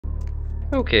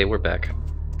Okay, we're back.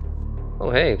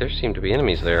 Oh hey, there seem to be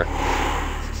enemies there.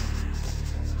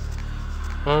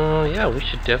 Yeah, we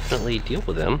should definitely deal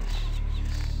with them.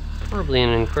 Probably in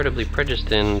an incredibly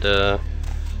prejudiced and,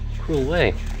 cruel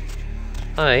way.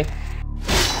 Hi.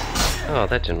 Oh,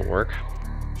 that didn't work.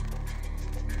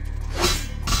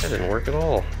 That didn't work at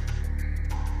all.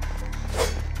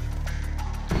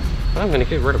 I'm gonna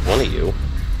get rid of one of you.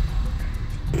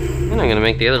 And I'm gonna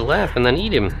make the other laugh and then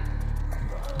eat him.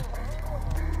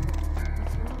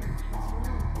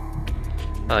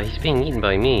 He's being eaten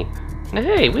by me.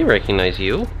 Hey, we recognize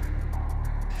you.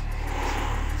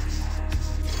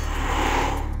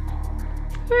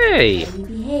 Hey! How you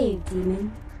behave,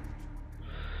 demon?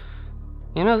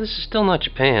 You know, this is still not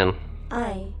Japan.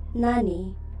 I,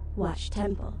 Nani, watch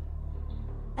temple.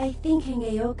 I think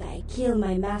Hengeyokai killed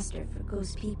my master for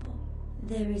ghost people.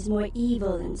 There is more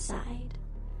evil inside.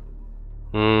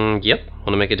 Yep.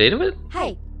 Wanna make a date of it?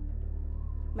 Hey!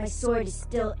 My sword is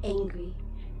still angry.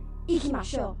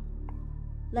 Ikimashou.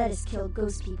 Let us kill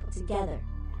ghost people together.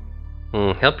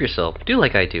 Help yourself. Do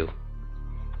like I do.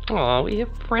 Aw, we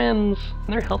have friends,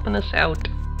 and they're helping us out.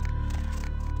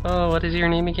 Oh, what is your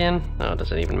name again? Oh, it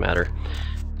doesn't even matter.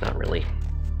 Not really.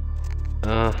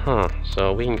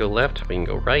 So we can go left, we can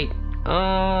go right.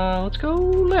 Let's go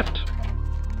left.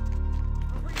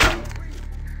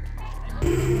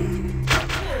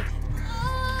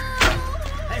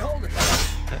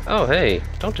 Oh, hey,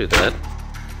 don't do that.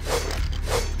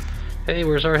 Hey,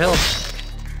 where's our help?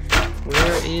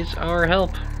 Where is our help?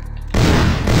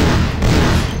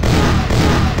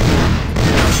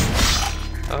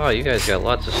 Oh, you guys got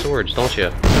lots of swords, don't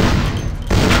you?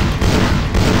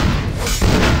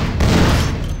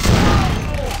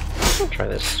 Don't try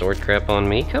this sword crap on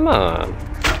me, come on.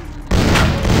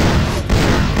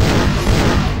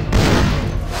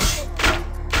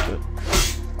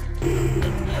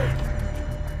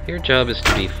 Your job is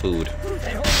to be food.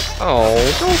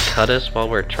 Oh, don't cut us while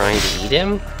we're trying to eat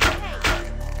him.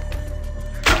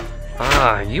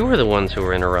 Ah, you were the ones who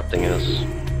were interrupting us.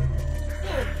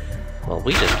 Well,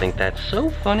 we just think that's so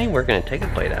funny, we're gonna take a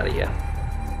bite out of you.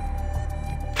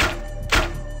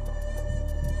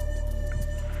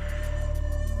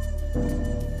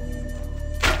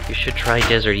 You should try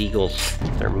desert eagles.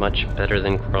 They're much better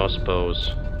than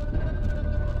crossbows.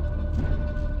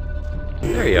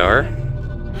 There you are.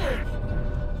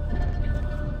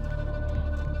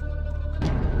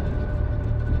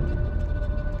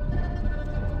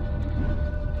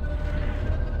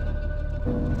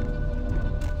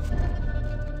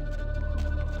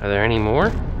 Are there any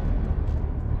more?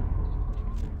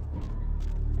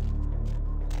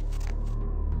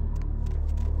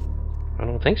 I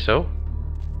don't think so.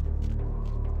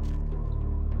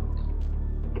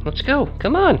 Let's go,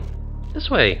 come on! This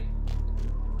way!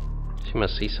 She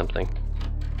must see something.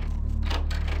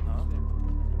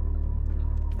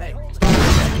 Wow,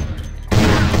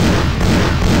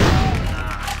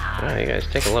 you guys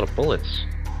take a lot of bullets.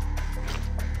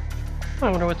 I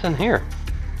wonder what's in here.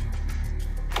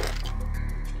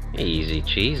 Easy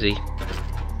cheesy.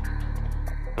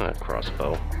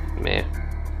 Crossbow. Meh.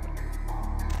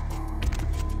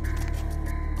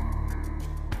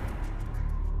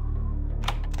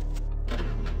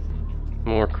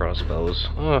 More crossbows.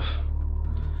 Ugh.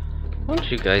 Why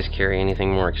don't you guys carry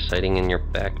anything more exciting in your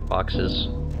back boxes?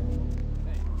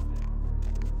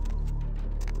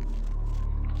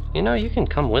 You know, you can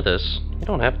come with us. You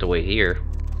don't have to wait here.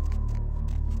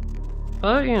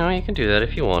 But, you know, you can do that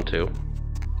if you want to.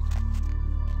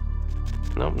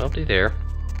 Nope, nobody there.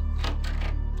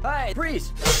 Hey,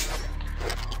 priest!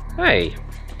 Hey!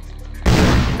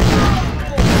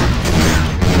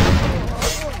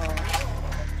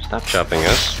 Stop chopping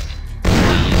us.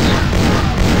 Please.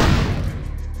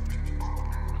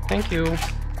 Thank you.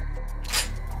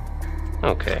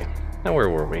 Okay. Now where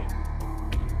were we?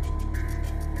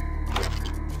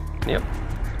 Yep.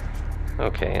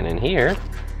 Okay, and in here,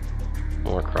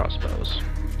 more crossbows.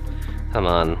 Come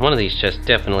on, one of these chests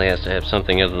definitely has to have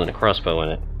something other than a crossbow in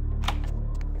it.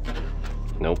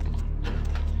 Nope.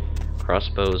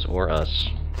 Crossbows or us.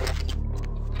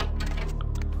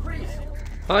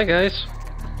 Hi guys.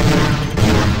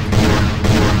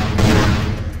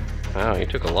 Wow, you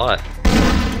took a lot.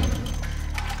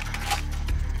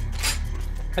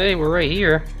 Hey, we're right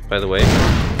here, by the way.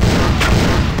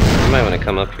 You might want to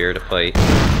come up here to fight.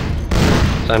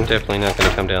 So I'm definitely not going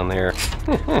to come down there.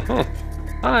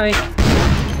 Hi!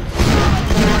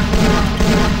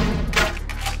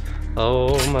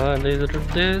 Oh, my little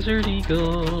desert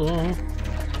eagle,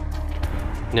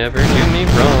 never do me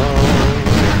wrong.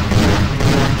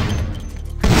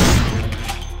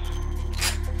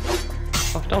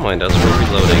 Oh, Don't mind us, we're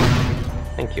reloading.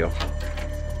 Thank you.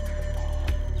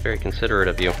 It's very considerate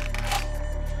of you.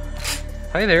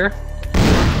 Hi there!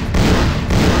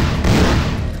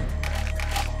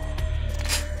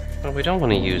 Well, we don't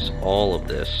want to use all of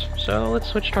this, so let's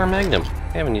switch to our Magnum.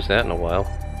 I haven't used that in a while.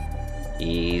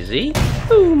 Easy.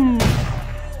 Boom!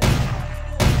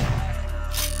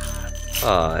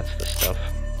 Ah, that's the stuff.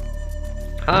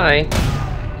 Hi!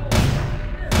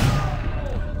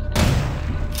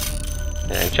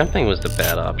 Yeah, jumping was the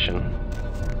bad option.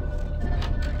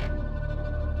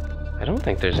 I don't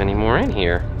think there's any more in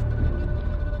here.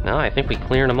 No, I think we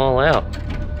cleared them all out.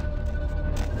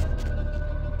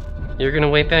 You're gonna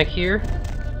wait back here?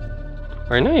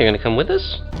 Or no, you're gonna come with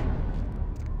us?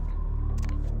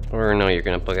 Or no, you're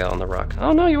gonna bug out on the rock.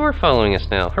 Oh no, you are following us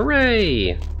now.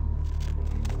 Hooray!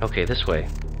 Okay, this way.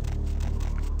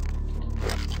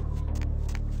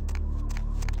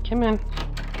 Come on.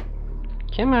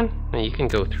 Come on. Now you can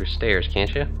go through stairs,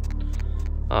 can't you?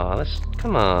 Aw,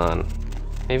 come on.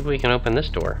 Maybe we can open this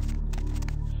door.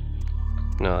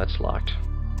 No, that's locked.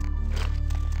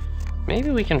 Maybe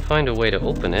we can find a way to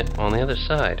open it on the other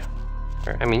side.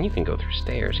 Or, I mean, you can go through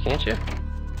stairs, can't you?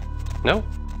 No?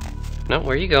 No,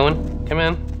 where are you going? Come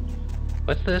on.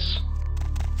 What's this?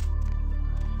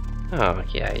 Oh,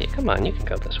 yeah, come on, you can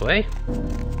go this way.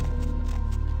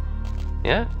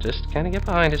 Yeah, just kind of get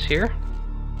behind us here.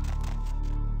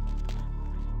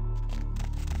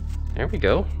 There we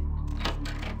go.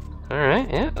 Alright,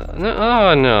 yeah. No,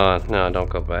 oh, no, don't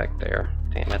go back there.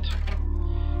 Damn it.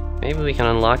 Maybe we can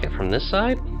unlock it from this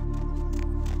side?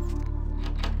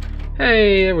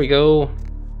 Hey, there we go.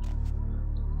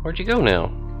 Where'd you go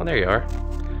now? Oh, there you are.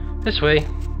 This way.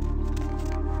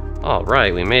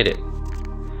 Alright, we made it.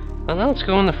 Well, now let's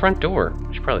go in the front door.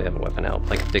 We should probably have a weapon out,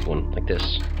 like a big one, like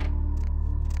this.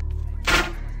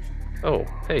 Oh,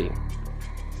 hey.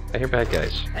 I hear bad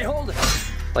guys. Hey, hold it!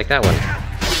 Like that one.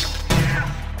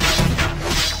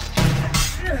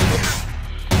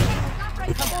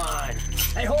 Come on!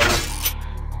 Hey, hold it!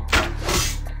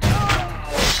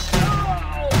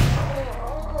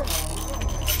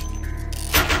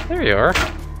 There you are.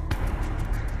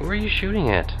 Who are you shooting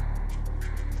at?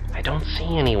 I don't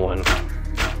see anyone.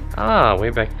 Ah, way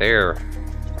back there.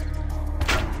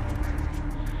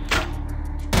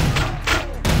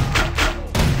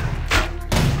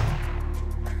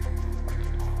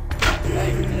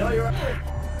 Hey, you know you're...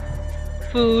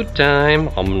 Food time.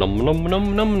 Nom nom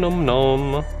nom nom nom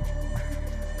nom.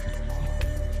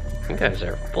 You guys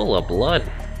are full of blood.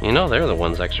 You know they're the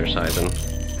ones exercising.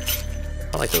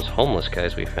 I like those homeless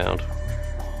guys we found.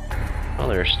 Oh,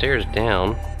 there are stairs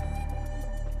down.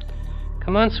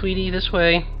 Come on, sweetie, this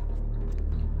way.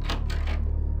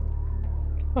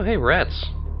 Oh, hey, rats.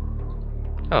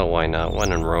 Oh, why not?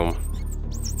 One in Rome.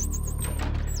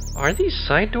 Are these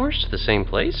side doors to the same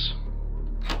place?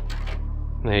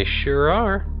 They sure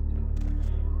are.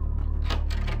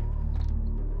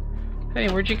 Hey,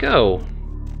 where'd you go?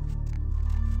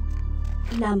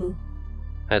 Namu.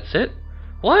 That's it?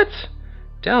 What?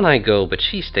 Down I go, but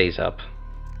she stays up.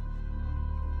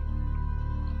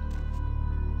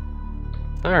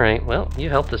 Alright, well, you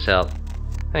helped us out.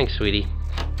 Thanks, sweetie.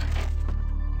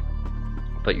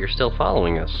 But you're still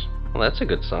following us. Well, that's a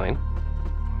good sign.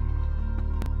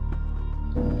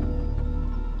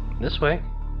 This way.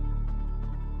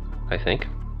 I think.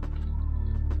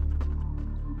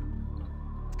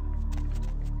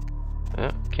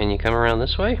 Can you come around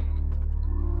this way?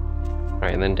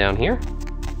 Alright, and then down here?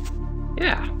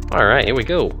 Yeah, alright, here we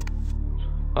go.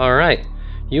 Alright,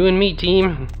 you and me,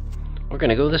 team, we're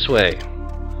gonna go this way.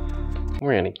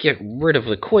 We're gonna get rid of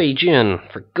the Kuei Jin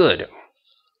for good.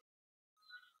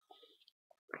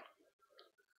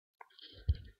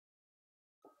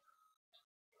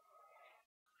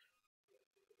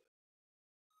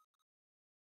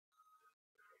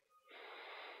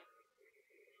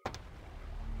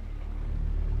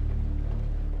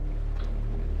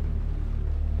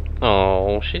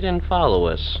 Oh, she didn't follow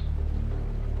us.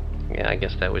 Yeah, I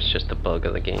guess that was just a bug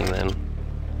of the game then.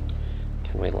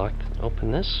 Can we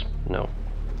open this? No.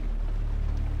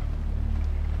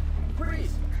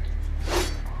 Freeze!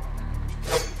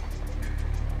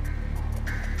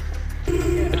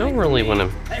 I don't really want to...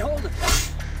 Hey, hold it!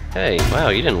 Hey, wow,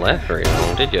 you didn't laugh very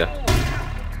long, did you?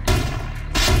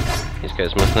 These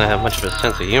guys must not have much of a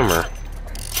sense of humor.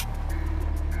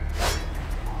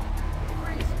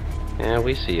 Yeah,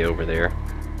 we see you over there.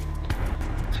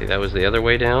 See, that was the other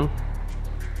way down?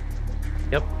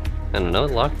 Yep, and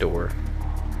another locked door.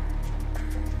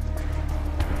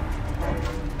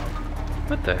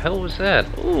 What the hell was that?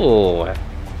 Ooh, a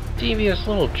devious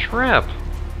little trap.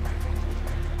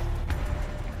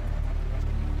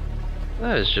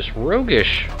 That is just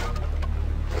roguish.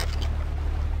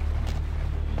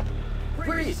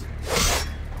 Freeze!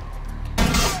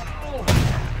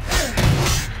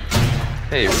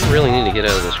 Hey, we really need to get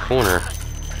out of this corner.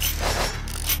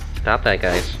 Stop that,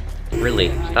 guys. Really,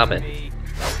 stop it.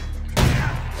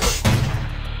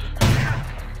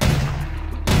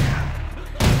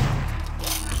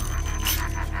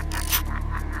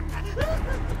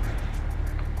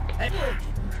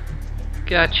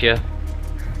 Gotcha.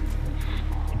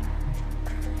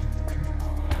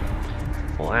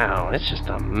 Wow, it's just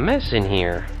a mess in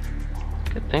here.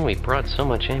 Good thing we brought so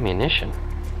much ammunition.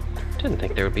 Didn't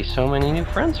think there would be so many new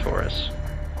friends for us.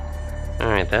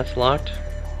 Alright, that's locked.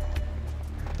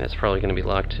 That's probably going to be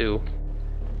locked too.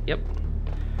 Yep.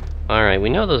 Alright, we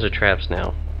know those are traps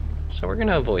now. So we're going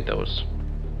to avoid those.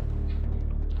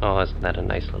 Oh, isn't that a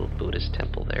nice little Buddhist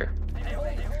temple there?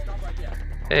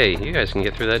 Hey, you guys can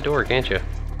get through that door, can't you?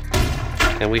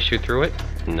 Can we shoot through it?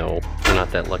 No, we're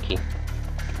not that lucky.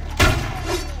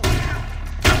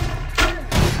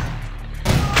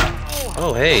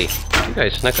 Oh, hey, you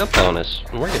guys snuck up on us,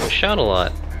 and we're getting shot a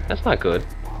lot. That's not good.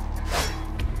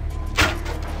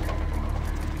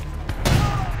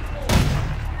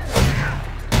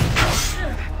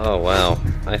 Oh, wow.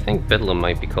 I think Bedlam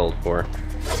might be called for.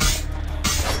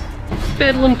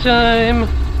 Bedlam time!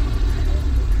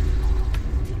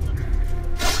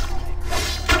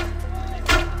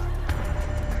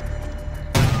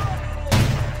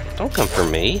 Don't come for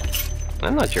me.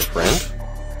 I'm not your friend.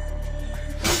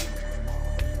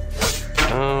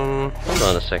 Hold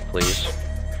on a sec, please.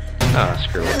 Ah,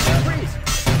 screw it.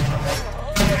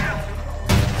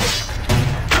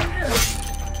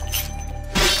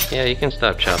 Yeah, you can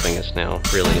stop chopping us now.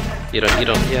 Really. You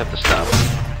have to stop.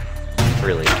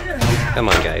 Really. Come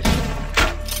on, guys.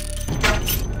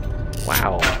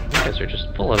 Wow. You guys are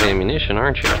just full of ammunition,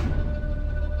 aren't you?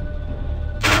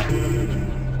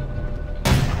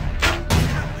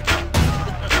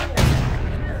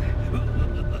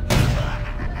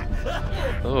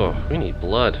 Oh, we need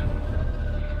blood.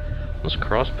 Those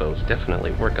crossbows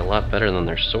definitely work a lot better than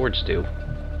their swords do.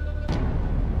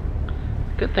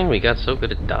 Good thing we got so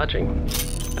good at dodging.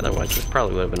 Otherwise, this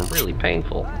probably would have been really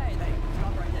painful.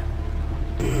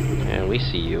 Yeah, we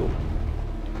see you.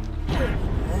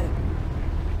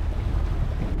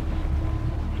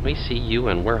 We see you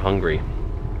and we're hungry.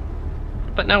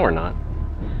 But now we're not.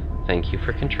 Thank you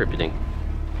for contributing.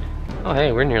 Oh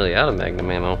hey, we're nearly out of magnum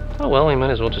ammo. Oh well, we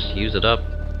might as well just use it up.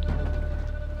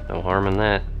 No harm in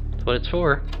that. That's what it's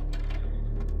for.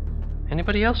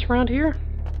 Anybody else around here?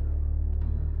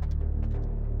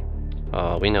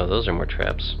 Oh, we know those are more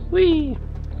traps. Whee!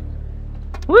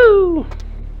 Woo!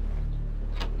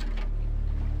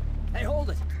 Hey,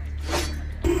 hold it!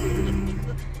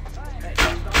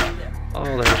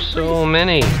 Oh, there's so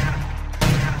many.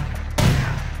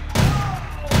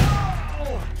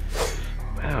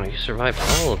 Wow, you survived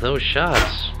all of those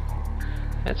shots.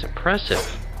 That's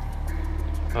impressive.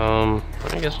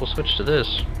 I guess we'll switch to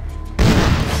this.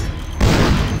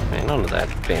 Man, none of that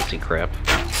fancy crap.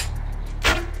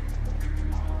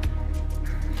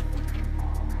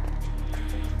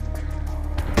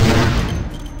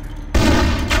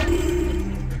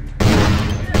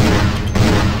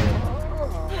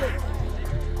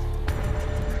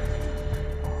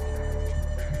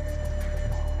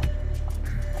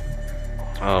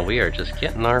 Oh, we are just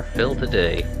getting our fill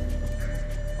today.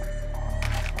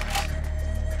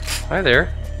 Hi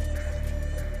there.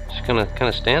 Just gonna kind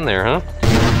of stand there, huh?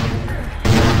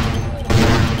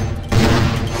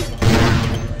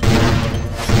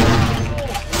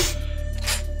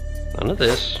 None of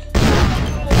this.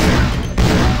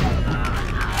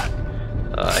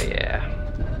 Oh, yeah.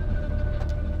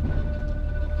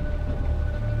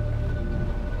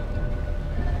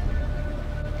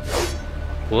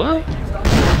 What?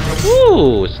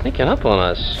 Ooh, sneaking up on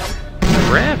us.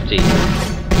 Crafty.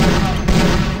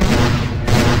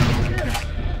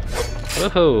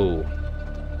 Whoa.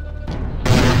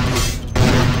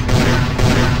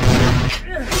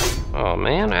 Oh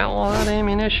man, a lot of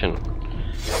ammunition.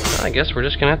 I guess we're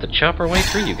just gonna have to chop our way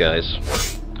through you guys.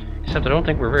 Except I don't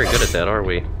think we're very good at that, are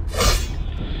we?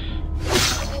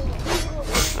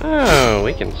 Oh,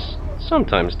 we can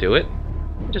sometimes do it.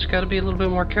 We just gotta be a little bit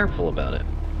more careful about it.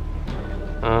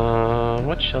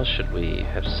 What else should we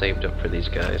have saved up for these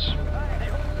guys?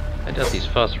 I doubt these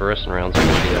phosphorescent rounds are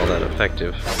gonna be all that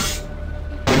effective.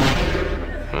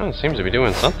 Well, it seems to be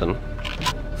doing something.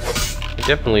 You're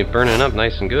definitely burning up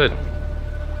nice and good.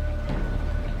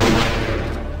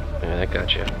 Yeah, that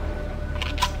got you.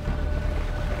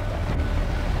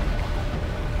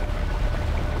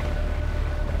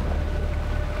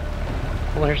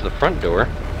 Well, there's the front door.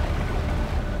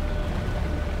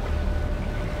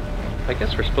 I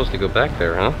guess we're supposed to go back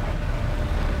there, huh?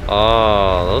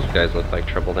 Oh, those guys look like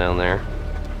trouble down there.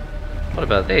 What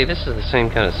about, hey, this is the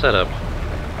same kind of setup.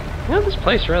 You know, this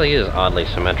place really is oddly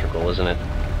symmetrical, isn't it?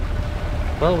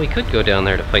 Well, we could go down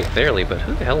there to fight fairly, but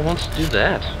who the hell wants to do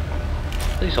that?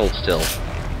 Please hold still.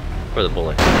 For the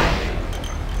bullet.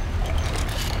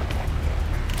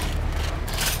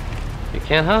 You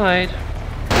can't hide.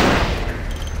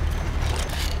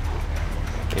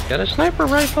 You've got a sniper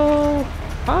rifle!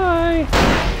 Hi!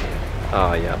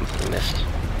 Oh, yeah, I missed.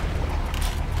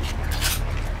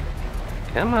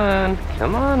 Come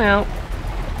on out.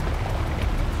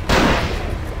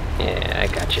 Yeah, I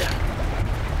gotcha.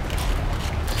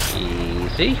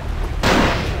 Easy.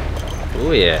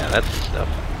 Oh yeah, that's the stuff.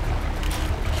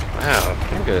 Wow,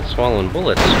 you're good at swallowing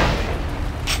bullets.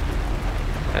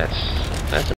 That's